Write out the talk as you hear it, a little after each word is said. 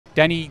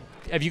Danny,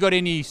 have you got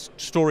any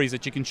stories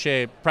that you can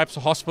share, perhaps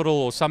a hospital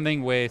or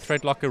something where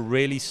ThreatLocker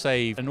really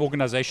saved an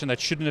organization that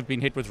shouldn't have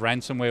been hit with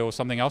ransomware or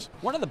something else?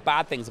 One of the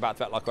bad things about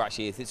ThreatLocker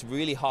actually is it's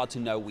really hard to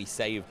know we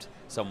saved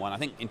someone. I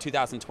think in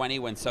 2020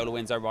 when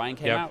SolarWinds Orion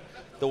came out,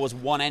 there was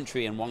one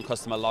entry in one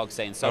customer log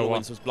saying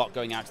SolarWinds was blocked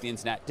going out to the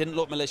internet. Didn't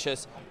look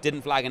malicious,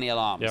 didn't flag any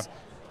alarms.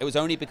 It was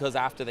only because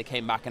after they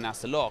came back and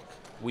asked to look,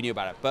 we knew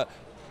about it. But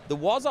there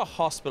was a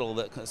hospital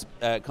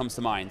that comes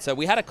to mind. So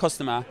we had a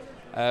customer,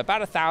 about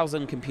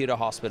 1,000 computer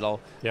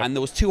hospital, and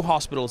there was 2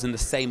 hospitals in the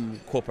same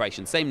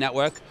corporation, same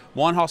network.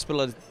 One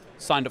hospital had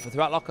signed up for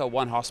ThreatLocker,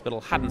 one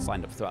hospital hadn't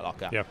signed up for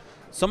ThreatLocker.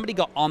 Somebody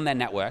got on their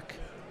network,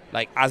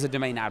 like as a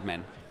domain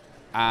admin,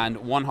 and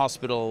one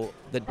hospital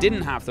that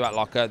didn't have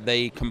ThreatLocker,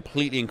 they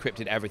completely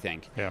encrypted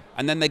everything.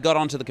 And then they got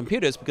onto the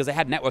computers because they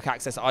had network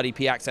access,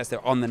 RDP access,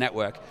 they're on the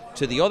network,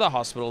 to the other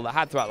hospital that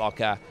had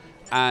ThreatLocker.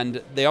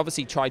 And they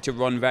obviously tried to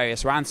run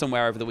various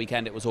ransomware over the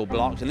weekend. It was all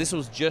blocked. And this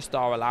was just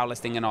our allow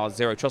listing and our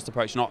zero trust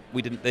approach.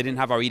 They didn't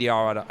have our EDR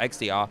or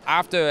XDR.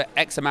 After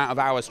X amount of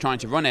hours trying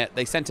to run it,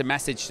 they sent a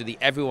message to the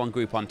everyone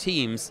group on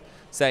Teams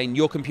saying,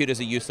 your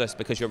computers are useless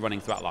because you're running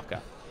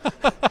ThreatLocker.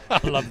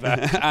 I love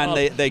that.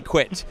 And they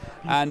quit.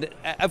 And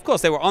of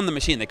course, they were on the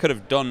machine. They could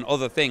have done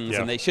other things,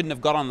 and they shouldn't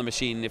have got on the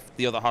machine if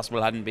the other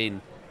hospital hadn't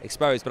been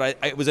exposed. But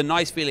it was a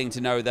nice feeling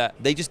to know that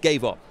they just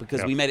gave up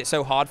because we made it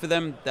so hard for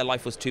them, their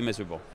life was too miserable.